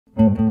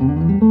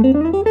Welcome.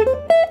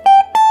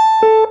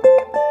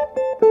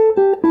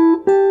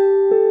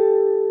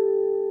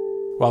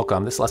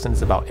 This lesson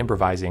is about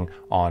improvising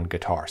on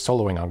guitar,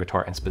 soloing on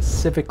guitar, and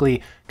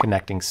specifically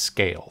connecting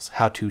scales,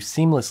 how to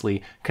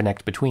seamlessly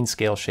connect between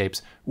scale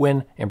shapes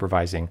when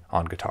improvising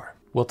on guitar.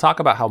 We'll talk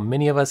about how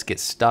many of us get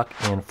stuck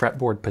in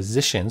fretboard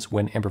positions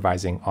when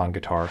improvising on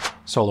guitar,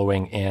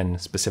 soloing in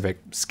specific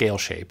scale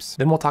shapes.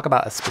 Then we'll talk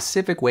about a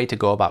specific way to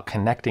go about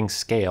connecting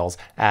scales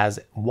as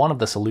one of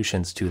the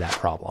solutions to that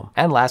problem.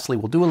 And lastly,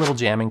 we'll do a little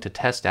jamming to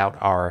test out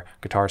our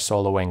guitar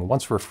soloing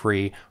once we're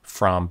free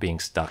from being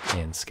stuck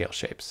in scale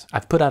shapes.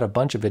 I've put out a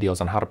bunch of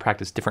videos on how to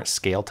practice different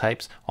scale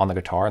types on the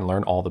guitar and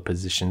learn all the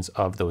positions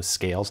of those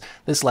scales.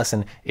 This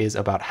lesson is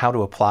about how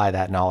to apply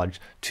that knowledge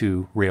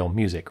to real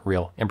music,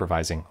 real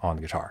improvising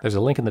on guitar. There's a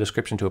link in the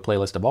description to a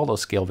playlist of all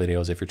those scale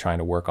videos if you're trying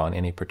to work on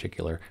any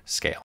particular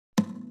scale.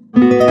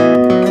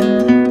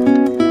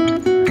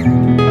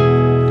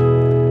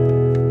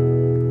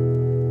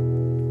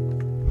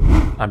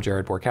 I'm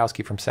Jared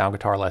Borkowski from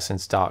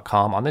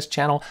SoundGuitarLessons.com. On this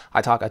channel,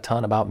 I talk a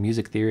ton about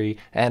music theory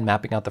and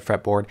mapping out the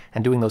fretboard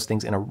and doing those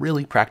things in a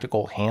really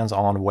practical,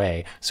 hands-on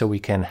way so we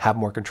can have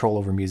more control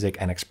over music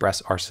and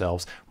express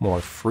ourselves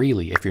more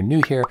freely. If you're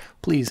new here,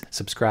 please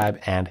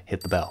subscribe and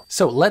hit the bell.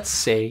 So let's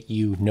say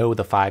you know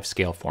the 5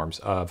 scale forms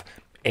of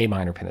A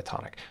minor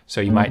pentatonic.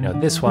 So you might know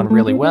this one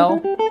really well,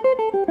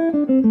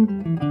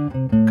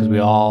 because we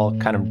all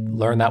kind of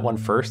learn that one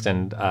first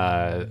and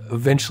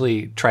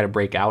eventually try to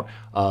break out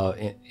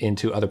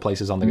into other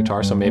places on the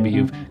guitar. So maybe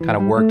you've kind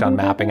of worked on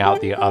mapping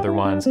out the other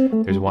ones.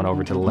 There's one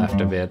over to the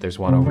left of it. There's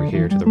one over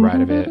here to the right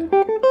of it.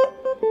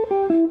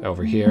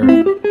 Over here.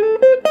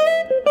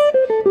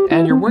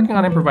 And you're working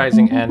on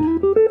improvising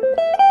and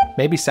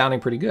maybe sounding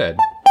pretty good.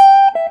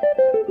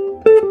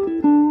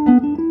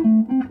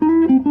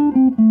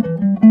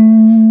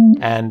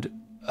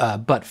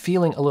 But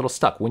feeling a little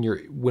stuck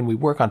when we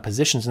work on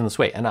positions in this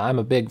way. And I'm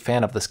a big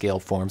fan of the scale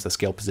forms, the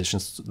scale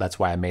positions. That's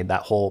why I made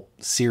that whole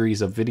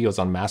series of videos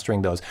on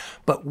mastering those.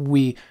 But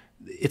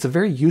it's a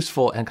very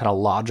useful and kind of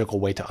logical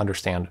way to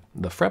understand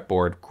the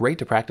fretboard. Great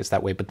to practice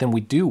that way. But then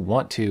we do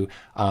want to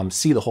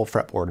see the whole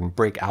fretboard and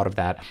break out of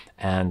that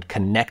and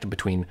connect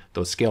between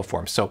those scale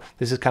forms. So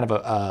this is kind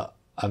of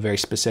a very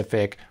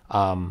specific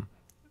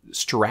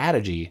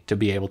strategy to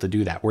be able to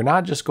do that. We're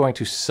not just going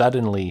to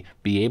suddenly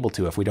be able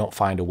to if we don't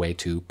find a way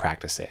to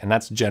practice it. And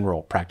that's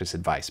general practice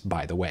advice,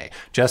 by the way.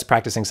 Just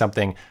practicing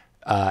something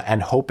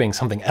and hoping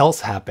something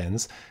else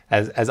happens,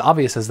 as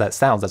obvious as that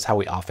sounds, that's how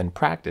we often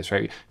practice,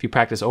 right? If you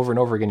practice over and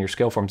over again your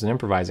scale forms and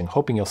improvising,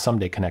 hoping you'll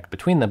someday connect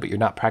between them, but you're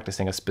not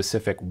practicing a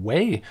specific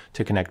way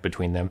to connect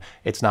between them,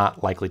 it's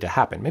not likely to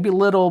happen. Maybe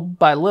little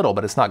by little,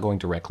 but it's not going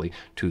directly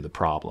to the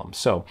problem.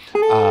 So,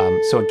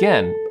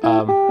 again,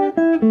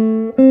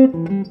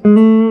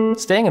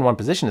 staying in one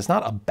position is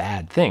not a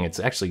bad thing. It's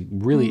actually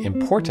really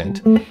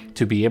important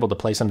to be able to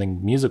play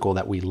something musical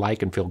that we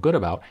like and feel good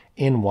about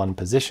in one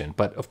position.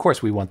 But of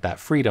course, we want that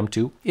freedom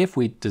to, if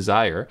we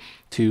desire,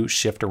 to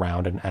shift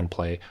around and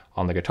play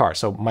on the guitar.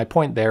 So my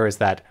point there is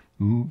that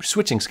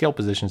switching scale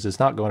positions is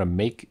not going to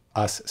make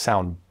us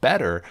sound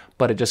better,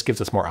 but it just gives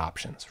us more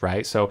options,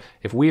 right? So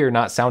if we are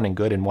not sounding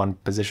good in one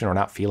position or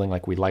not feeling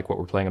like we like what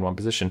we're playing in one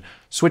position,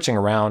 switching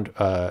around,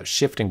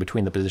 shifting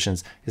between the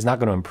positions is not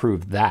going to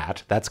improve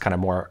that. That's kind of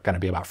more going to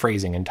be about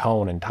phrasing and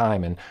tone and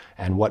time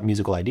and what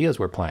musical ideas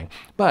we're playing.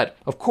 But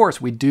of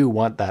course, we do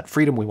want that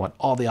freedom. We want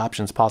all the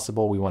options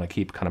possible. We want to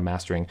keep kind of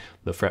mastering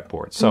the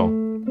fretboard.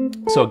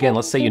 So again,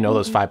 let's say you know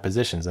those 5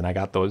 positions, and I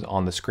got those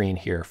on the screen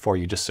here for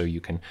you just so you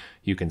can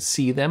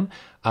see them.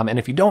 And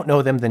if you don't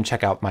know them, then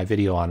check out my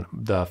video on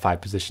the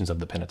 5 positions of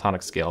the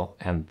pentatonic scale,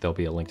 and there'll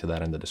be a link to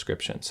that in the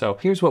description. So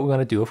here's what we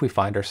want to do if we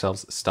find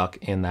ourselves stuck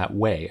in that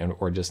way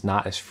or just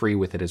not as free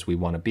with it as we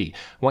want to be.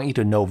 I want you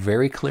to know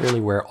very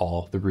clearly where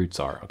all the roots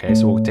are, okay?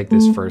 So we'll take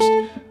this first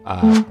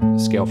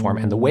scale form,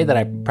 and the way that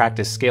I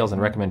practice scales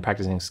and recommend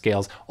practicing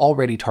scales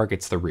already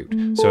targets the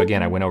root. So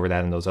again, I went over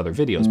that in those other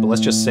videos, but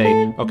let's just say,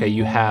 okay,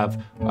 you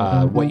have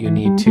what you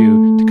need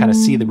to kind of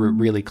see the root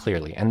really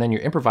clearly, and then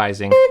you're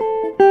improvising,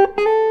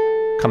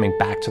 coming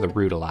back to the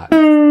root a lot.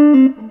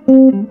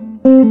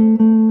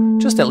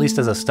 Just at least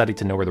as a study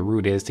to know where the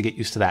root is, to get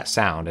used to that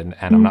sound. And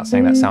I'm not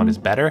saying that sound is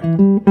better.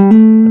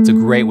 It's a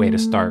great way to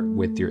start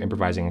with your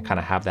improvising and kind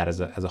of have that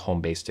as a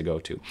home base to go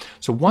to.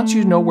 So once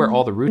you know where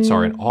all the roots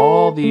are in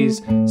all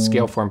these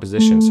scale form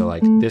positions, so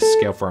like this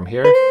scale form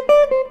here,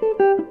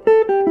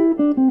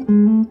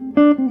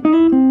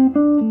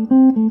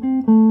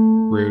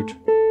 root,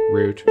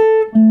 root,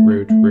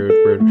 root,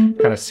 root, root,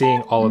 kind of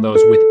seeing all of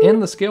those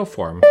within the scale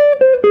form.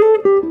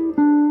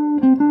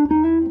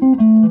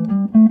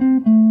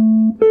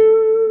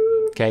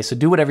 Okay, so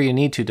do whatever you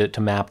need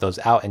to map those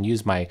out and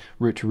use my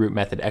root to root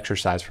method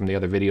exercise from the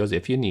other videos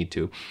if you need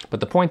to. But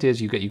the point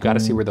is you got to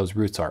see where those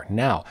roots are.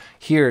 Now,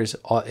 this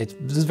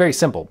is very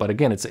simple, but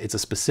again, it's a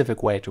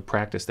specific way to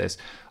practice this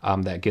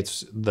that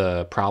gets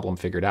the problem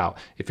figured out.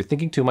 If you're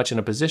thinking too much in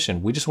a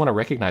position, we just want to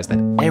recognize that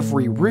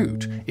every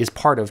root is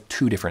part of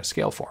 2 different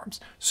scale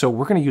forms. So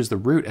we're going to use the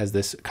root as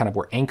this kind of,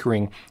 we're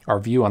anchoring our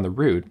view on the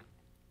root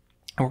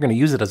we're going to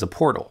use it as a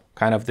portal,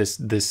 kind of this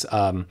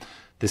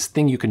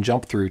thing you can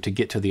jump through to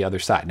get to the other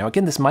side. Now,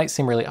 again, this might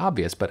seem really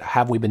obvious, but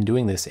have we been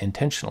doing this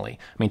intentionally?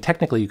 I mean,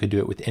 technically, you could do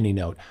it with any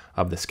note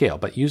of the scale,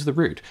 but use the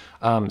root.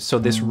 So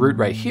this root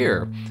right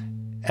here,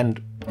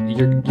 and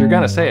you're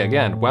going to say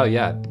again, well,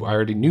 yeah, I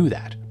already knew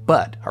that.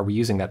 But are we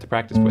using that to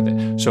practice with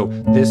it? So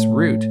this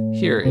root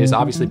here is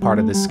obviously part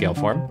of this scale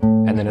form,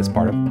 and then it's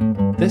part of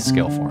this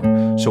scale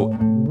form. So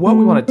what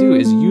we want to do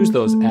is use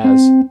those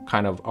as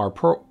kind of our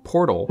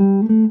portal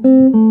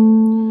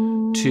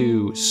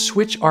to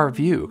switch our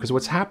view, because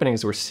what's happening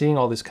is we're seeing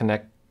all this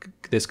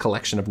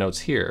collection of notes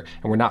here,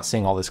 and we're not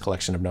seeing all this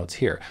collection of notes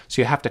here.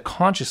 So you have to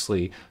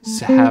consciously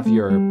have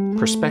your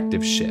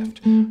perspective shift.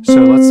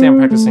 So let's say I'm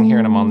practicing here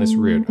and I'm on this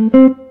root.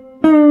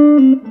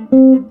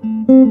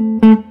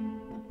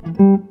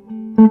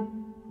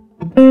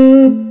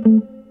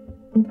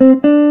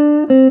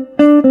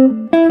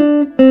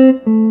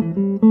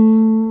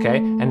 Okay,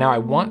 and now I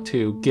want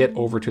to get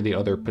over to the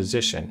other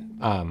position.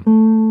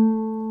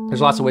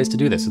 There's lots of ways to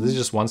do this, so this is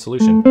just one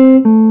solution.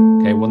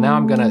 Okay, well now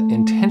I'm gonna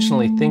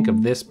intentionally think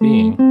of this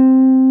being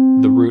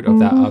the root of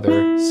that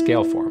other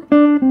scale form.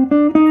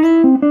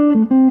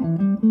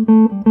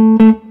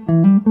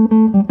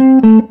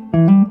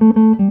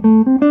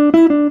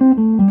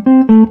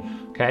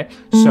 Okay,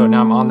 so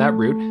now I'm on that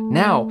root.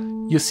 Now,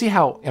 you'll see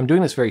how I'm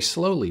doing this very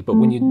slowly, but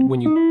when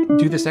you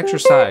do this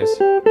exercise,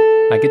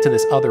 and I get to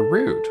this other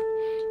root,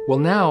 well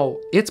now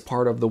it's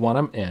part of the one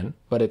I'm in,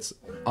 but it's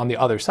on the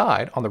other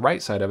side, on the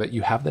right side of it,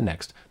 you have the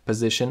next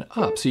position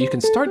up. So you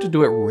can start to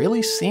do it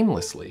really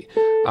seamlessly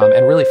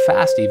and really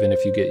fast even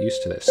if you get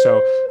used to this.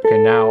 So, okay,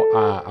 now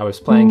I was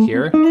playing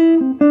here.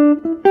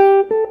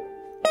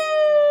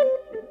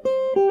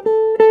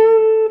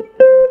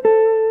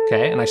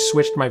 Okay, and I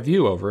switched my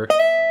view over.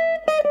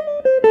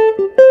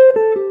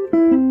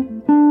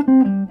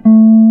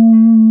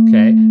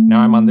 Okay, now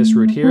I'm on this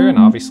root here, and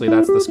obviously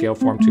that's the scale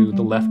form to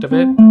the left of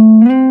it,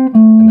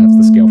 and that's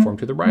the scale form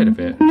to the right of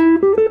it.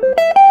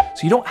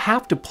 So you don't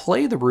have to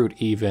play the root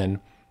even.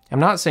 I'm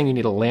not saying you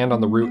need to land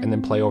on the root and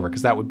then play over,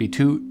 because that would be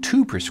too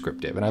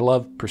prescriptive, and I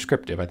love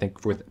prescriptive. I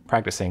think with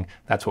practicing,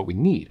 that's what we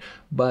need.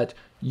 But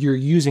you're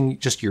using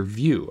just your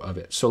view of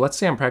it. So let's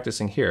say I'm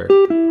practicing here,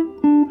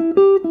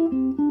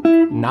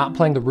 not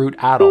playing the root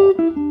at all,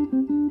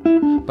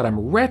 but I'm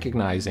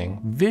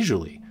recognizing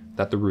visually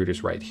that the root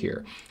is right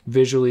here,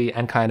 visually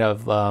and kind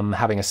of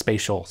having a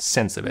spatial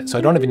sense of it. So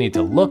I don't even need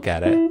to look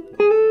at it.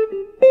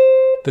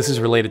 This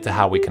is related to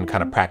how we can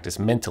kind of practice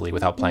mentally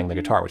without playing the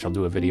guitar, which I'll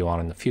do a video on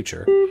in the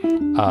future,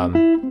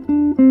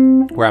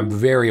 where I'm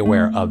very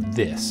aware of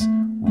this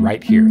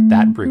right here,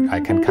 that root. I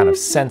can kind of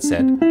sense it,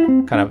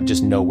 kind of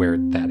just know where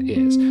that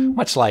is.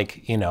 Much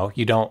like, you know,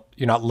 you're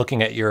not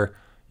looking at your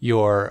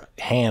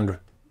hand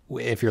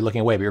if you're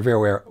looking away, but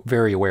you're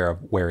very aware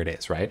of where it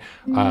is, right?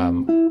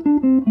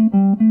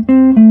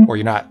 Or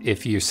you're not,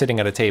 if you're sitting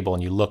at a table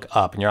and you look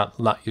up and you're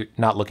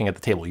not looking at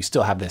the table, you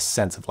still have this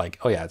sense of like,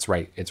 oh yeah, it's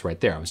right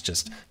there. I was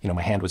just, you know,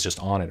 my hand was just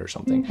on it or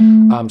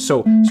something.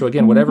 So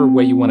again, whatever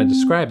way you want to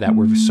describe that,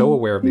 we're so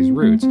aware of these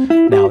roots.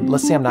 Now,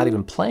 let's say I'm not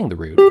even playing the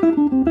root,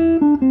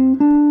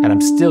 and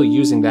I'm still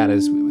using that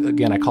as,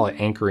 again, I call it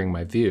anchoring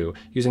my view,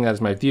 using that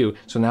as my view.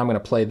 So now I'm going to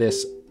play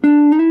this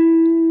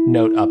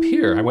note up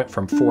here. I went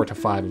from 4 to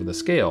 5 of the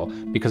scale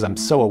because I'm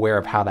so aware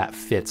of how that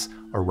fits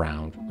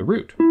around the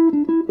root.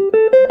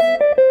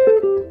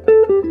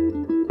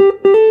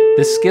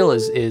 This skill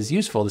is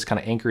useful. This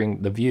kind of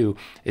anchoring the view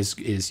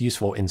is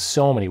useful in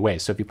so many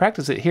ways. So if you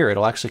practice it here,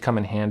 it'll actually come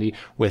in handy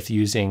with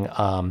using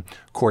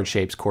chord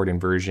shapes, chord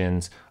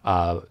inversions,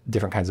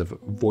 different kinds of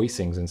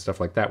voicings and stuff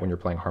like that when you're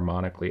playing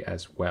harmonically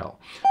as well.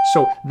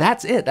 So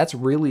that's it. That's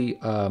really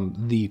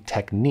the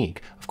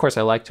technique. Of course,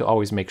 I like to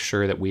always make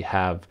sure that we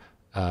have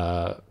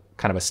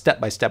kind of a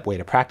step-by-step way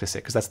to practice it,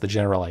 because that's the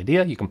general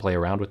idea. You can play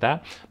around with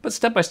that. But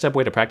step-by-step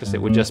way to practice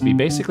it would just be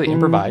basically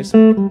improvise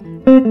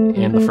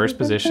in the first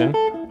position.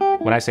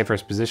 When I say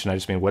first position, I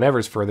just mean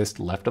whatever's furthest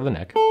left of the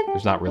neck.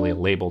 There's not really a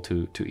label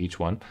to each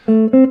one.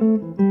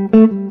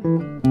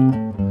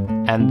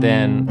 And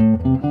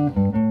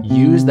then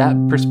use that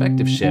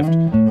perspective shift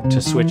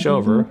to switch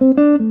over,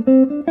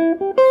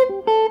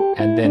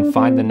 and then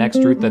find the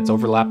next root that's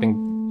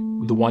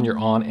overlapping the one you're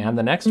on and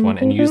the next one,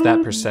 and use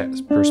that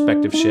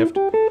perspective shift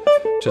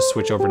to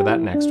switch over to that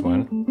next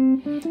one.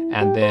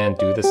 And then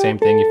do the same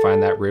thing, you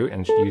find that root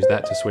and use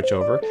that to switch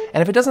over.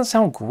 And if it doesn't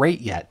sound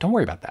great yet, don't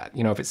worry about that.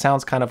 You know, if it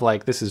sounds kind of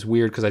like this is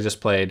weird because I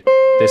just played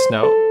this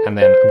note and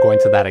then I'm going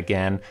to that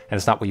again and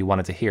it's not what you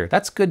wanted to hear,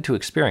 that's good to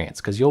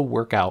experience because you'll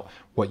work out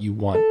what you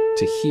want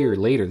to hear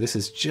later. This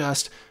is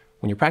just,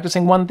 when you're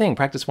practicing one thing,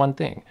 practice one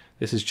thing.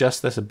 This is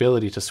just this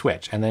ability to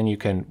switch. And then you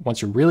can,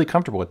 once you're really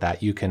comfortable with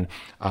that, you can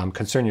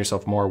concern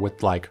yourself more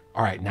with like,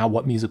 all right, now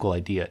what musical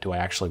idea do I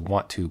actually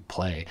want to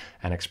play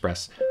and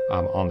express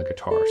on the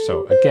guitar?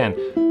 So again,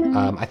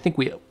 I think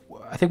we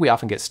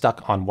often get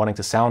stuck on wanting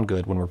to sound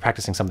good when we're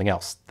practicing something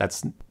else.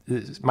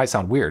 It might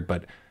sound weird,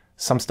 but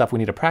some stuff we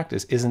need to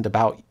practice isn't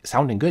about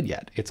sounding good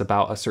yet. It's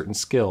about a certain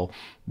skill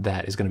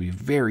that is going to be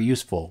very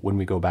useful when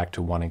we go back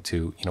to wanting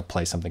to,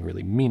 play something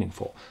really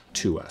meaningful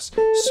to us.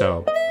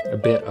 So a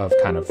bit of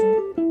kind of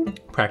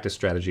practice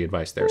strategy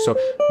advice there. So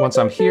once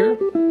I'm here,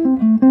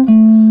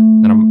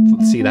 then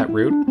I'm see that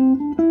root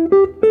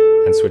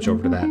and switch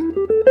over to that.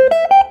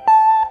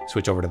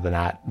 Switch over to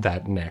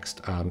that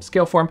next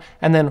scale form,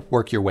 and then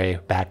work your way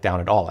back down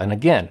at all. And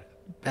again,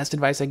 best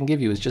advice I can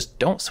give you is just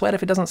don't sweat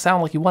if it doesn't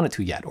sound like you want it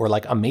to yet, or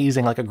like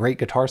amazing, like a great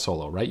guitar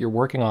solo, right? You're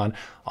working on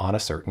a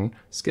certain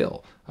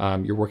skill.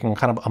 You're working on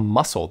kind of a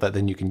muscle that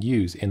then you can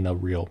use in the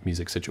real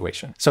music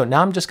situation. So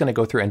now I'm just going to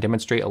go through and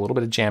demonstrate a little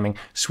bit of jamming,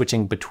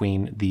 switching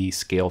between the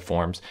scale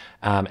forms.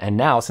 And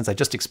now, since I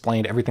just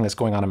explained everything that's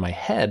going on in my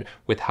head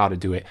with how to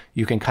do it,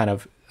 you can kind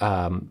of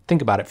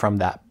think about it from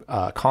that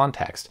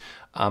context.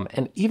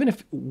 And even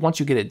if once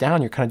you get it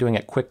down, you're kind of doing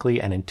it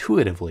quickly and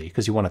intuitively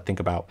because you want to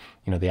think about,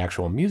 the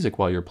actual music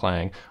while you're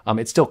playing,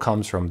 it still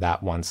comes from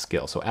that one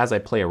skill. So as I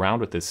play around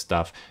with this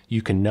stuff,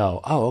 you can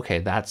know, oh, okay,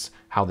 that's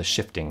how the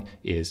shifting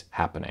is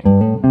happening.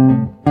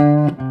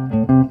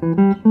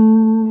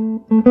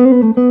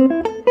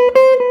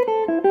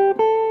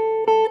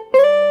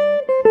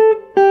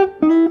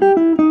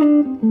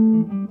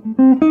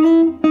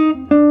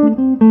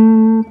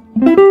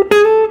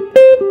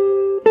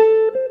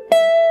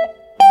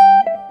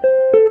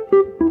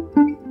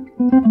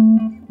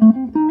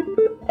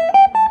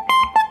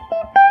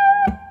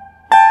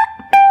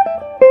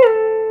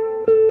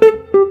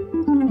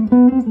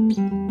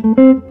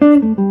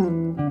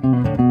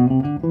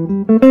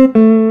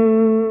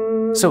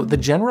 So the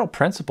general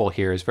principle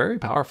here is very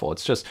powerful.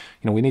 It's just,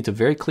 we need to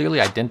very clearly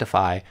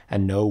identify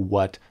and know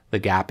what the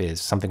gap is,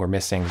 something we're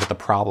missing, what the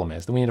problem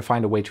is. Then we need to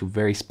find a way to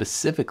very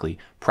specifically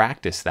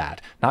practice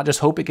that, not just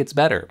hope it gets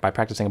better by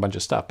practicing a bunch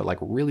of stuff, but like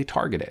really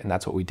target it. And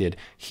that's what we did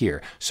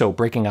here. So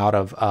breaking out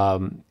of,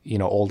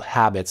 old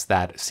habits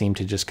that seem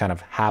to just kind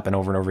of happen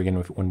over and over again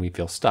when we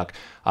feel stuck,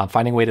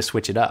 finding a way to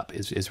switch it up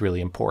is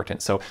really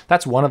important. So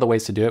that's one of the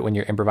ways to do it when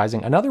you're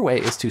improvising. Another way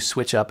is to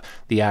switch up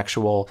the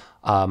actual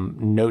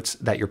notes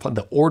that you're playing,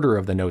 the order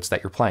of the notes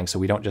that you're playing. So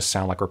we don't just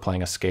sound like we're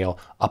playing a scale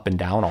up and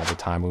down all the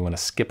time. We want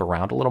to skip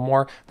around a little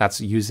more. That's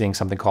using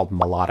something called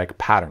melodic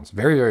patterns.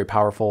 Very, very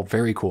powerful,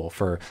 very cool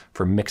for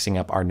mixing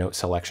up our note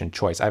selection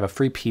choice. I have a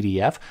free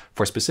PDF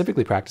for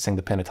specifically practicing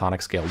the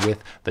pentatonic scale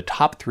with the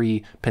top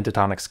 3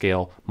 pentatonic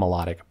scale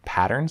melodic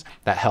patterns.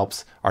 That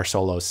helps our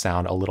solos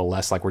sound a little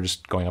less like we're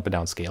just going up and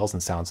down scales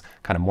and sounds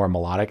kind of more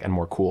melodic and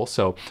more cool.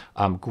 So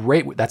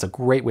that's a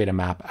great way to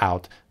map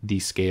out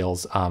these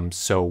scales.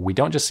 So we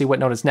don't just see what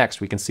note is next,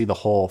 we can see the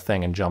whole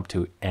thing and jump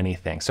to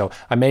anything. So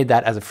I made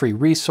that as a free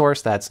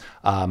resource. That's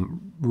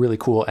really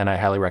cool and I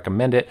highly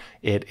recommend it.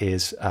 It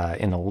is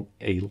in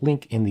a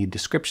link in the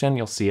description.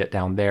 You'll see it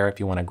down there if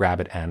you want to grab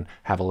it and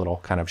have a little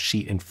kind of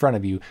sheet in front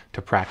of you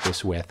to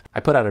practice with. I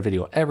put out a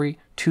video every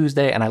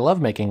Tuesday and I love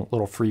making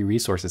little free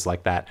resources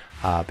like that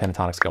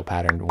pentatonic scale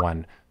pattern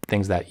one,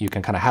 things that you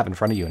can kind of have in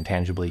front of you and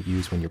tangibly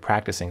use when you're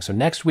practicing. So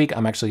next week,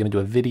 I'm actually going to do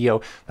a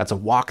video that's a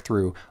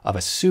walkthrough of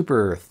a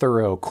super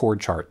thorough chord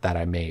chart that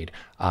I made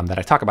that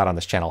I talk about on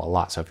this channel a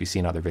lot. So if you've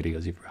seen other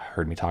videos, you've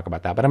heard me talk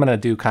about that. But I'm going to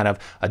do kind of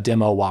a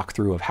demo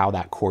walkthrough of how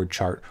that chord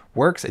chart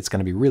works. It's going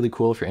to be really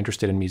cool if you're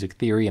interested in music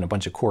theory and a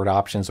bunch of chord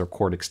options or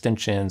chord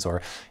extensions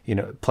or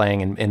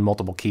playing in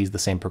multiple keys the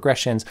same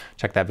progressions.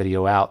 Check that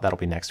video out. That'll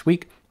be next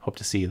week. Hope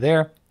to see you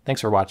there.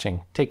 Thanks for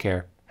watching. Take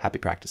care. Happy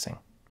practicing.